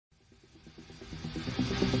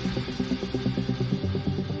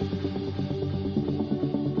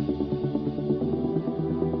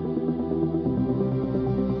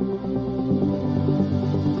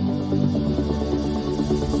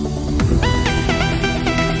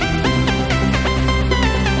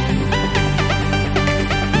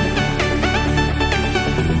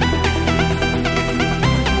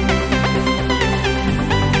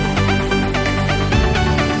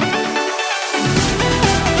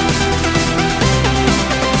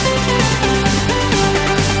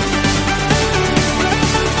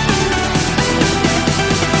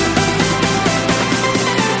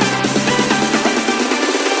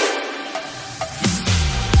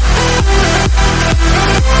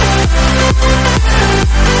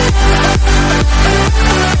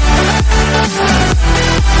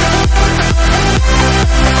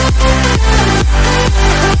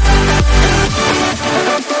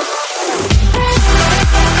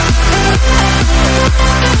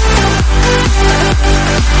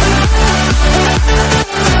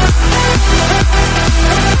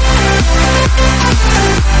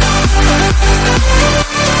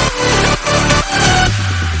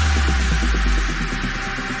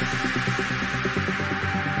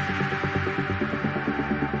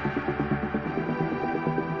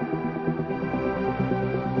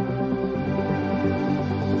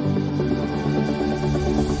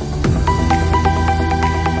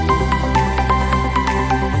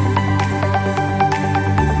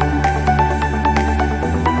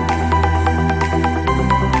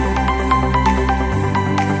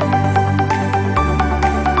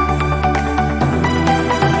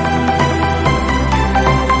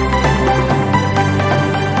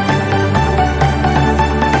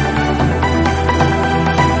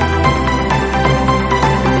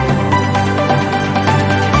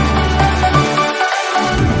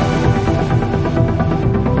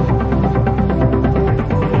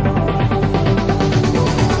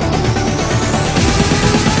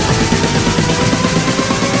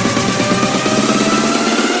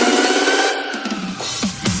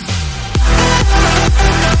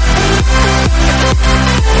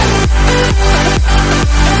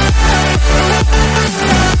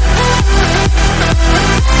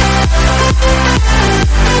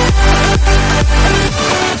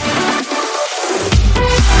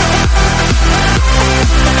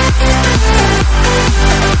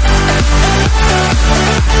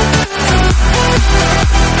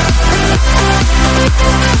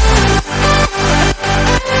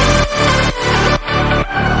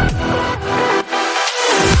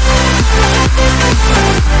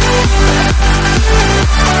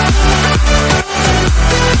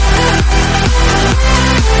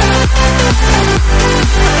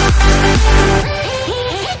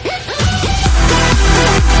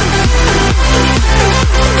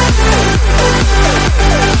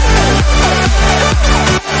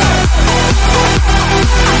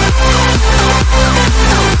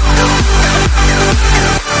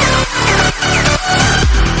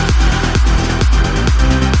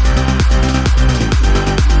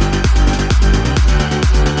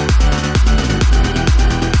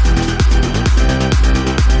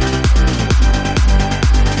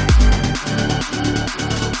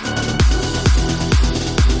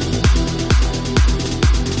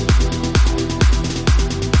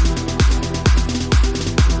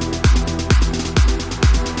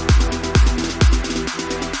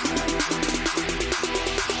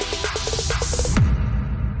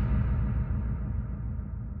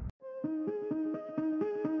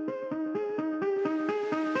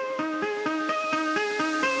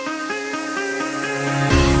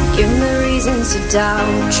reasons to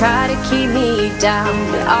doubt, try to keep me down,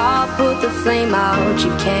 but I'll put the flame out. You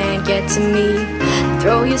can't get to me.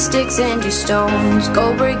 Throw your sticks and your stones,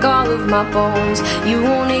 go break all of my bones. You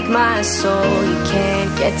won't ache my soul. You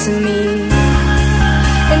can't get to me.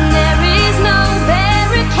 And there is no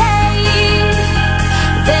barricade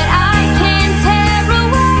that I can tear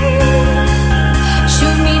away.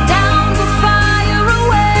 Shoot me down to fire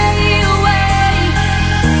away, away.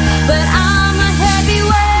 But I'm a heavyweight.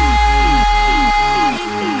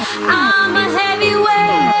 I'm a heavyweight.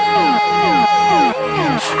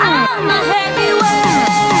 I'm a heavyweight.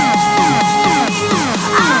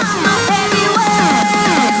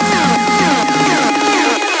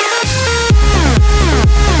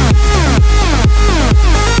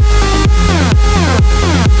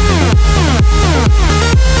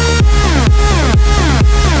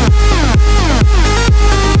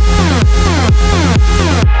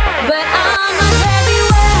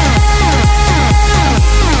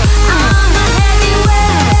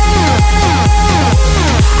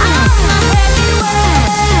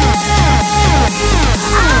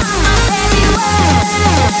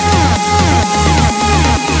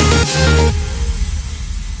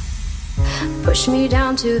 Push me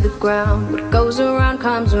down to the ground. What goes around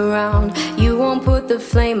comes around. You won't put the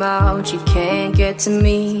flame out. You can't get to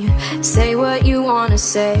me. Say what you wanna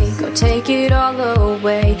say, go take it all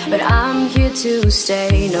away, but I'm here to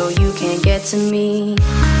stay. No, you can't get to me.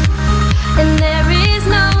 And there is